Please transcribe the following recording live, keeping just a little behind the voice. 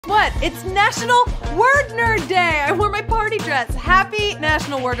What? It's National Word Nerd Day! I wore my party dress. Happy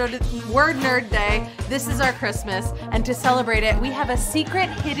National Word Nerd Day. This is our Christmas, and to celebrate it, we have a secret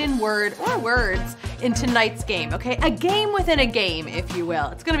hidden word, or words, in tonight's game, okay? A game within a game, if you will.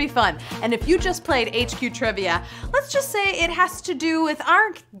 It's gonna be fun. And if you just played HQ Trivia, let's just say it has to do with our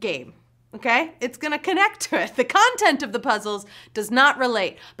game. Okay? It's gonna connect to it. The content of the puzzles does not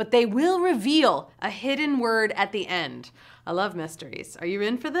relate, but they will reveal a hidden word at the end. I love mysteries. Are you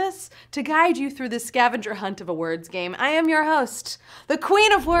in for this? To guide you through the scavenger hunt of a words game, I am your host, the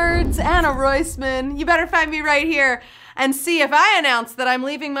Queen of Words, Anna Roisman. You better find me right here and see if I announce that I'm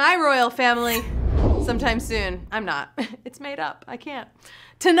leaving my royal family sometime soon. I'm not. It's made up. I can't.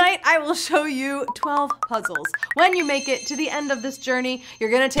 Tonight, I will show you 12 puzzles. When you make it to the end of this journey, you're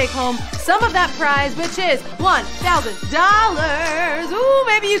gonna take home some of that prize, which is $1,000. Ooh,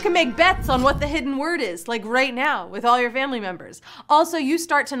 maybe you can make bets on what the hidden word is, like right now, with all your family members. Also, you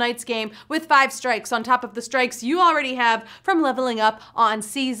start tonight's game with 5 strikes on top of the strikes you already have from leveling up on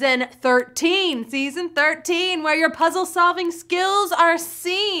Season 13. Season 13, where your puzzle-solving skills are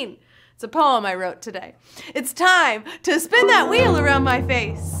seen. It's a poem I wrote today. It's time to spin that wheel around my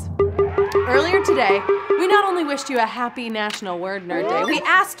face. Earlier today, we not only wished you a happy National Word Nerd Day, we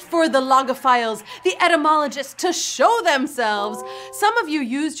asked for the logophiles, the etymologists, to show themselves. Some of you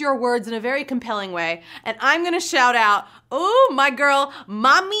used your words in a very compelling way, and I'm gonna shout out, oh, my girl,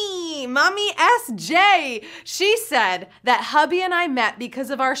 Mommy SJ. She said that hubby and I met because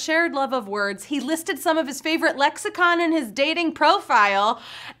of our shared love of words. He listed some of his favorite lexicon in his dating profile.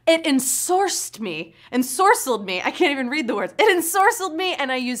 It ensorcelled me. I can't even read the words. It ensorcelled me,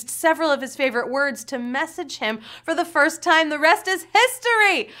 and I used several of his favorite words to message him for the first time. The rest is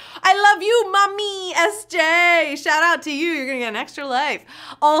history. I love you, Mommy SJ. Shout out to you. You're gonna get an extra life.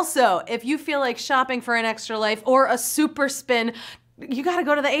 Also, if you feel like shopping for an extra life or a super spin, you gotta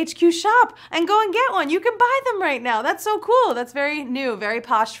go to the HQ shop and go and get one. You can buy them right now. That's so cool. That's very new, very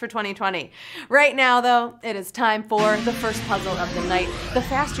posh for 2020. Right now, though, it is time for the first puzzle of the night. The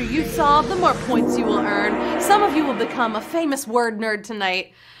faster you solve, the more points you will earn. Some of you will become a famous word nerd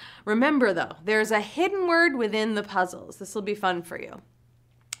tonight. Remember, though, there's a hidden word within the puzzles. This will be fun for you.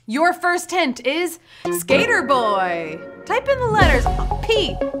 Your first hint is Skater Boy. Type in the letters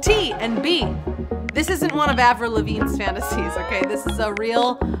P, T, and B. This isn't one of Avril Lavigne's fantasies, okay? This is a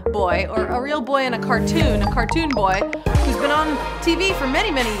real boy, or a real boy in a cartoon boy, who's been on TV for many,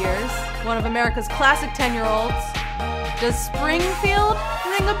 many years. One of America's classic 10-year-olds. Does Springfield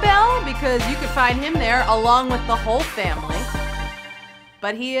ring a bell? Because you could find him there along with the whole family.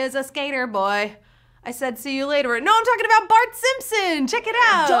 But he is a skater boy. I said see you later. No, I'm talking about Bart Simpson. Check it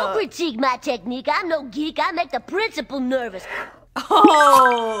out. Don't critique my technique. I'm no geek. I make the principal nervous.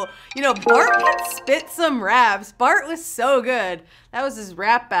 Oh, you know, Bart can spit some raps. Bart was so good. That was his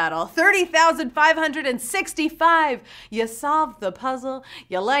rap battle. 30,565. You solved the puzzle.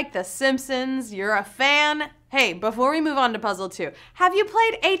 You like The Simpsons. You're a fan. Hey, before we move on to puzzle 2, have you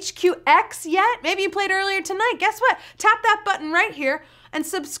played HQX yet? Maybe you played earlier tonight. Guess what? Tap that button right here and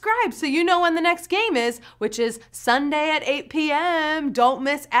subscribe so you know when the next game is, which is Sunday at 8 p.m. Don't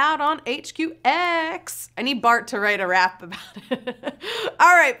miss out on HQX. I need Bart to write a rap about it.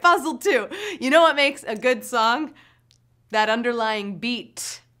 All right, puzzle 2. You know what makes a good song? That underlying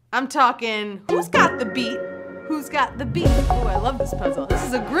beat. I'm talking, who's got the beat? Who's got the beat? Oh, I love this puzzle. This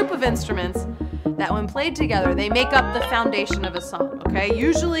is a group of instruments that when played together, they make up the foundation of a song, okay?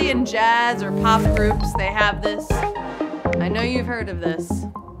 Usually in jazz or pop groups, they have this. I know you've heard of this.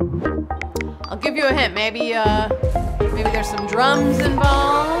 I'll give you a hint. Maybe there's some drums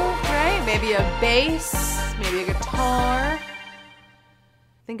involved, right? Maybe a bass, maybe a guitar.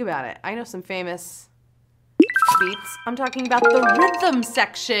 Think about it. I know some famous beats. I'm talking about the rhythm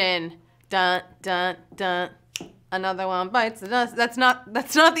section. Dun, dun, dun. Another one bites the dust. That's not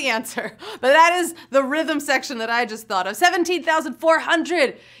the answer. But that is the rhythm section that I just thought of.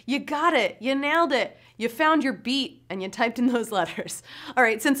 17,400. You got it. You nailed it. You found your beat and you typed in those letters. All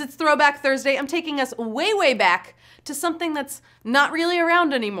right, since it's Throwback Thursday, I'm taking us way, way back to something that's not really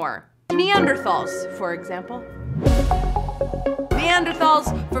around anymore. Neanderthals, for example.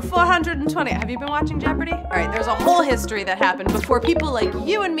 Neanderthals for 420. Have you been watching Jeopardy? All right, there's a whole history that happened before people like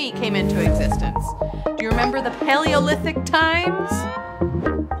you and me came into existence. Do you remember the Paleolithic times?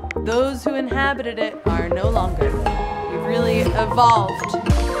 Those who inhabited it are no longer. We've really evolved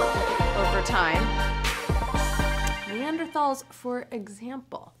over time. Neanderthals, for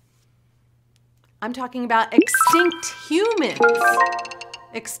example. I'm talking about extinct humans.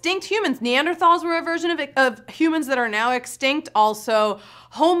 Extinct humans. Neanderthals were a version of humans that are now extinct. Also,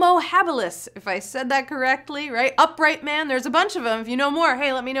 Homo habilis, if I said that correctly, right? Upright man, there's a bunch of them. If you know more,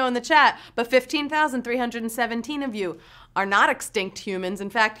 hey, let me know in the chat. But 15,317 of you are not extinct humans. In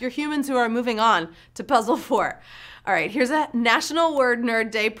fact, you're humans who are moving on to puzzle 4. All right, here's a National Word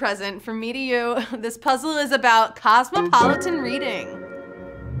Nerd Day present from me to you. This puzzle is about cosmopolitan reading.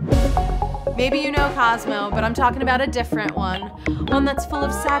 Maybe you know Cosmo, but I'm talking about a different one. One that's full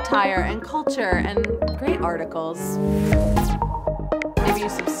of satire and culture and great articles. Maybe you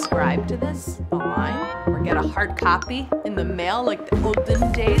subscribe to this online or get a hard copy in the mail like the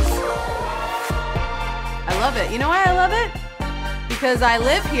olden days. I love it. You know why I love it? Because I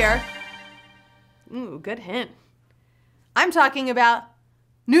live here. Ooh, good hint. I'm talking about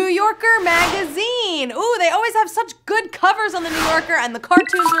New Yorker magazine. Ooh, they always have such good covers on the New Yorker, and the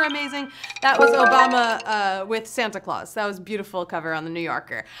cartoons are amazing. That was Obama with Santa Claus. That was a beautiful cover on the New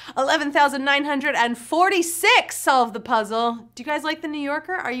Yorker. 11,946 solved the puzzle. Do you guys like the New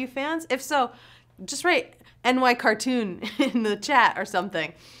Yorker? Are you fans? If so, just write NY cartoon in the chat or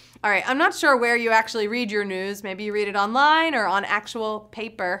something. All right, I'm not sure where you actually read your news. Maybe you read it online or on actual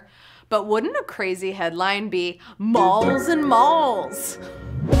paper. But wouldn't a crazy headline be malls and malls?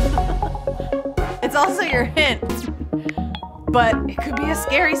 It's also your hint, but it could be a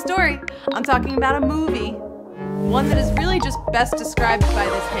scary story. I'm talking about a movie, one that is really just best described by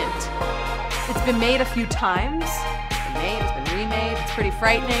this hint. It's been made a few times. It's been made, it's been remade, it's pretty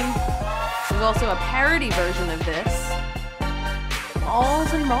frightening. There's also a parody version of this.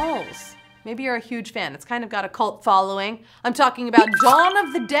 Malls and malls. Maybe you're a huge fan. It's kind of got a cult following. I'm talking about Dawn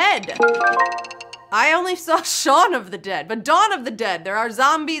of the Dead. I only saw Shaun of the Dead, but Dawn of the Dead. There are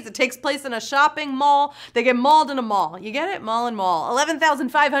zombies. It takes place in a shopping mall. They get mauled in a mall. You get it? Mall and mall.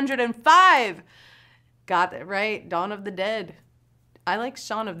 11,505. Got it, right? Dawn of the Dead. I like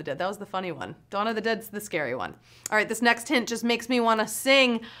Shaun of the Dead. That was the funny one. Dawn of the Dead's the scary one. All right, this next hint just makes me want to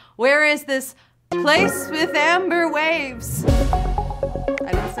sing. Where is this place with amber waves?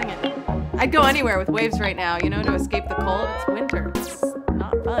 I didn't sing it. I'd go anywhere with waves right now, you know, to escape the cold. It's winter. It's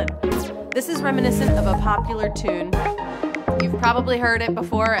not fun. This is reminiscent of a popular tune. You've probably heard it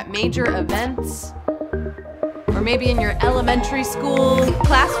before at major events, or maybe in your elementary school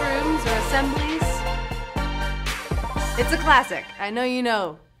classrooms or assemblies. It's a classic. I know you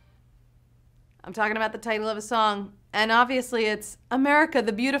know. I'm talking about the title of a song, and obviously it's America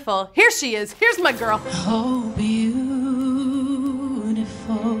the Beautiful. Here she is. Here's my girl. Oh, beautiful.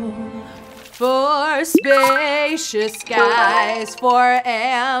 For spacious skies, for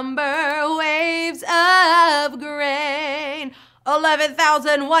amber waves of grain.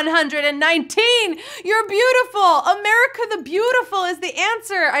 11,119. You're beautiful. America the Beautiful is the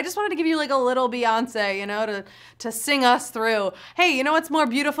answer. I just wanted to give you like a little Beyonce, you know, to sing us through. Hey, you know what's more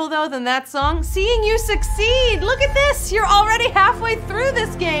beautiful though than that song? Seeing you succeed. Look at this. You're already halfway through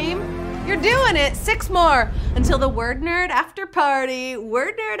this game. You're doing it. 6 more until the Word Nerd After Party.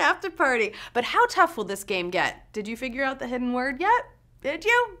 Word Nerd After Party. But how tough will this game get? Did you figure out the hidden word yet? Did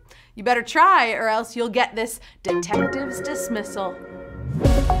you? You better try or else you'll get this detective's dismissal.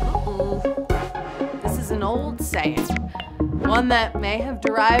 Uh-oh. This is an old saying. One that may have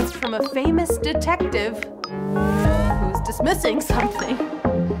derived from a famous detective who's dismissing something.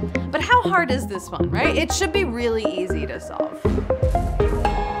 But how hard is this one, right? It should be really easy to solve.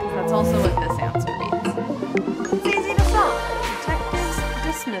 That's also what this answer means. It's easy to solve. Detective's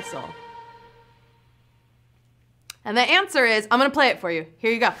dismissal. And the answer is, I'm gonna play it for you.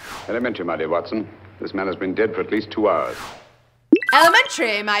 Here you go. Elementary, my dear Watson. This man has been dead for at least 2 hours.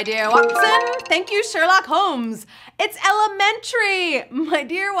 Elementary, my dear Watson. Thank you, Sherlock Holmes. It's elementary, my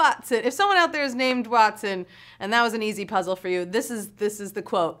dear Watson. If someone out there is named Watson, and that was an easy puzzle for you, this is the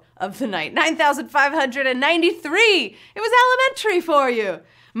quote of the night. 9,593. It was elementary for you.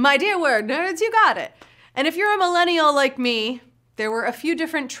 My dear word nerds, you got it. And if you're a millennial like me, there were a few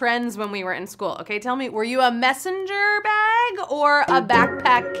different trends when we were in school. Okay, tell me, were you a messenger bag or a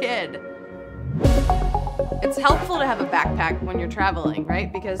backpack kid? It's helpful to have a backpack when you're traveling,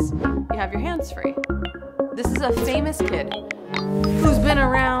 right? Because you have your hands free. This is a famous kid who's been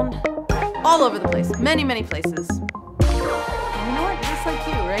around all over the place, many, many places. And you know what? Just like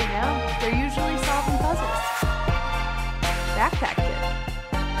you right now, they're usually solving puzzles. Backpack kid.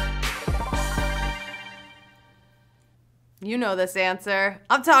 You know this answer.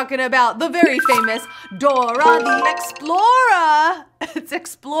 I'm talking about the very famous Dora the Explorer. It's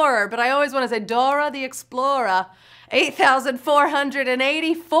Explorer, but I always want to say Dora the Explorer.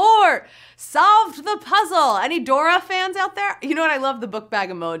 8,484 solved the puzzle. Any Dora fans out there? You know what? I love the book bag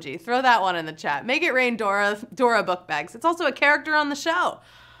emoji. Throw that one in the chat. Make it rain, Dora book bags. It's also a character on the show.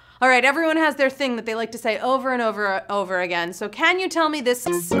 All right, everyone has their thing that they like to say over and over again. So can you tell me this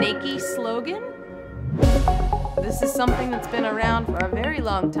snaky slogan? This is something that's been around for a very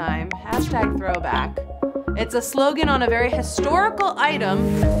long time. Hashtag throwback. It's a slogan on a very historical item,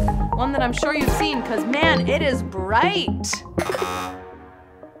 one that I'm sure you've seen, because man, it is bright.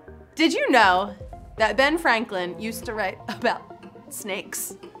 Did you know that Ben Franklin used to write about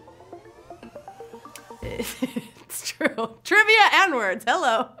snakes? It's true. Trivia and words,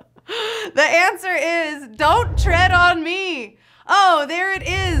 hello. The answer is, don't tread on me. Oh, there it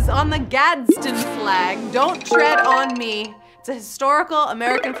is on the Gadsden flag. Don't tread on me. It's a historical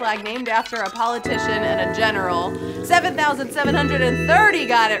American flag named after a politician and a general. 7,730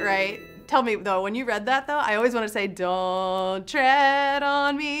 got it right. Tell me though, when you read that though, I always want to say, don't tread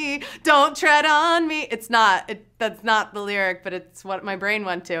on me, don't tread on me. It's not, that's not the lyric, but it's what my brain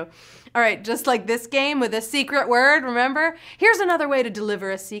went to. All right, just like this game with a secret word, remember? Here's another way to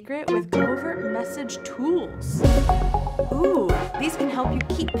deliver a secret with covert message tools. Ooh, these can help you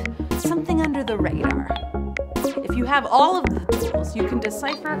keep something under the radar. If you have all of the tools, you can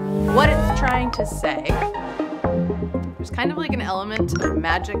decipher what it's trying to say. There's kind of like an element of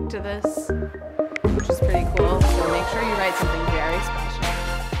magic to this, which is pretty cool. So make sure you write something very special.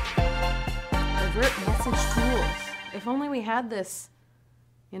 Covert message tools. If only we had this,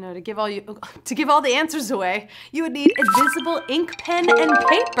 you know, to give all the answers away, you would need invisible ink, pen, and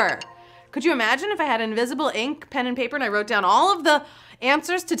paper. Could you imagine if I had invisible ink, pen, and paper and I wrote down all of the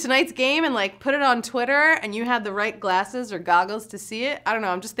answers to tonight's game and like put it on Twitter and you had the right glasses or goggles to see it? I don't know,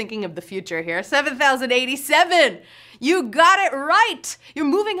 I'm just thinking of the future here. 7,087! You got it right! You're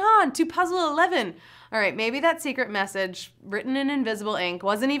moving on to puzzle 11. All right, maybe that secret message written in invisible ink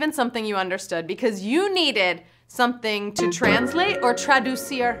wasn't even something you understood because you needed something to translate or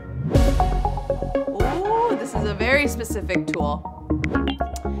traducir. Ooh, this is a very specific tool.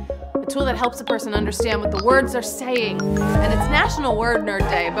 A tool that helps a person understand what the words are saying. And it's National Word Nerd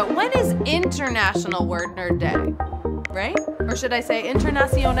Day, but when is International Word Nerd Day? Right? Or should I say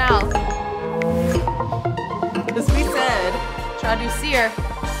Internacional? As we said, traducir.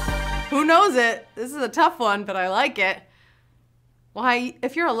 Who knows it? This is a tough one, but I like it. Why,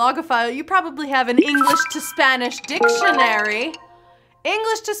 if you're a logophile, you probably have an English to Spanish dictionary.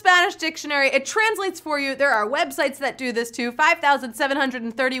 English to Spanish dictionary, it translates for you. There are websites that do this too.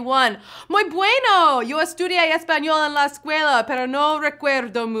 5,731. Muy bueno, yo estudié español en la escuela, pero no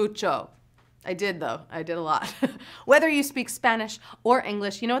recuerdo mucho. I did though, I did a lot. Whether you speak Spanish or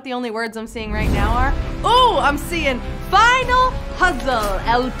English, you know what the only words I'm seeing right now are? Oh, I'm seeing final puzzle,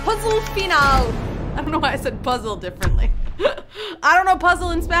 el puzzle final. I don't know why I said puzzle differently. I don't know puzzle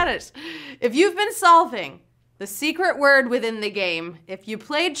in Spanish. If you've been solving the secret word within the game, if you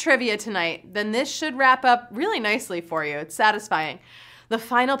played trivia tonight, then this should wrap up really nicely for you. It's satisfying. The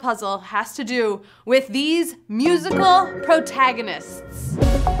final puzzle has to do with these musical protagonists.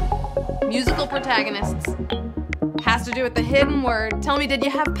 Musical protagonists. Has to do with the hidden word. Tell me, did you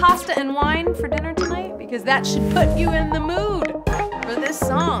have pasta and wine for dinner tonight? Because that should put you in the mood for this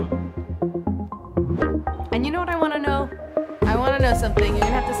song. And you know what I want to know? I want to know something. You're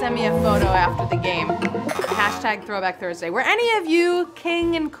going to have to send me a photo after the game. Hashtag Throwback Thursday. Were any of you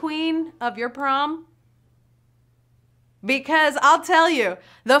king and queen of your prom? Because I'll tell you,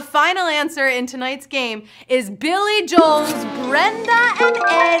 the final answer in tonight's game is Billy Joel's Brenda and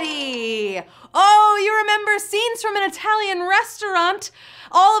Eddie. Oh, you remember scenes from an Italian restaurant?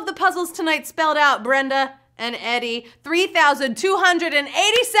 All of the puzzles tonight spelled out Brenda and Eddie.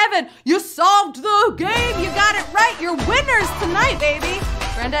 3,287. You solved the game. You got it right. You're winners tonight, baby.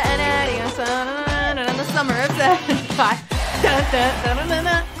 Brenda and Eddie in the summer of '75.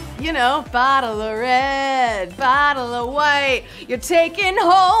 You know, bottle of red, bottle of white. You're taking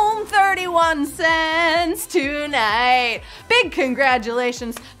home 31 cents tonight. Big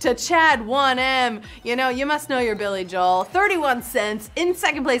congratulations to Chad 1M. You know, you must know your Billy Joel. 31 cents in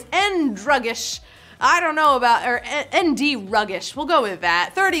second place. N Druggish. I don't know about, or ND Ruggish. We'll go with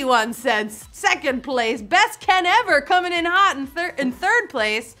that. 31 cents. Second place. Best Ken ever coming in hot in third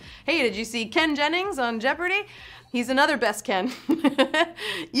place. Hey, did you see Ken Jennings on Jeopardy? He's another best Ken.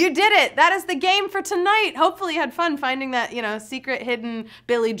 You did it. That is the game for tonight. Hopefully you had fun finding that, you know, secret hidden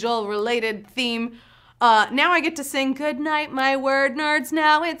Billy Joel related theme. Now I get to sing Good Night, My Word Nerds,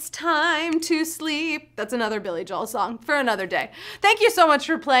 now it's time to sleep. That's another Billy Joel song for another day. Thank you so much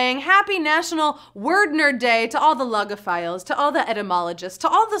for playing. Happy National Word Nerd Day to all the logophiles, to all the etymologists, to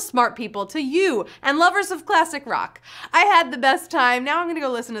all the smart people, to you and lovers of classic rock. I had the best time. Now I'm gonna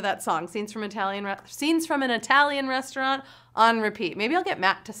go listen to that song, Scenes from an Italian Restaurant, on repeat. Maybe I'll get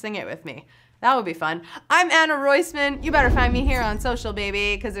Matt to sing it with me. That would be fun. I'm Anna Roisman. You better find me here on social,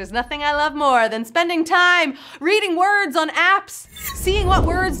 baby, because there's nothing I love more than spending time reading words on apps, seeing what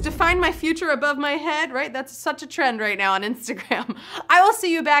words define my future above my head, right? That's such a trend right now on Instagram. I will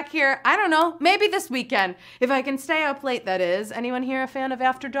see you back here, I don't know, maybe this weekend. If I can stay up late, that is. Anyone here a fan of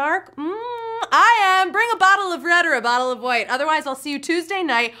After Dark? I am. Bring a bottle of red or a bottle of white. Otherwise, I'll see you Tuesday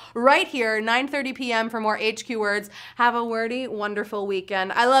night right here, 9:30 p.m. for more HQ Words. Have a wordy, wonderful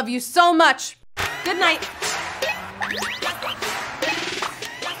weekend. I love you so much. Good night.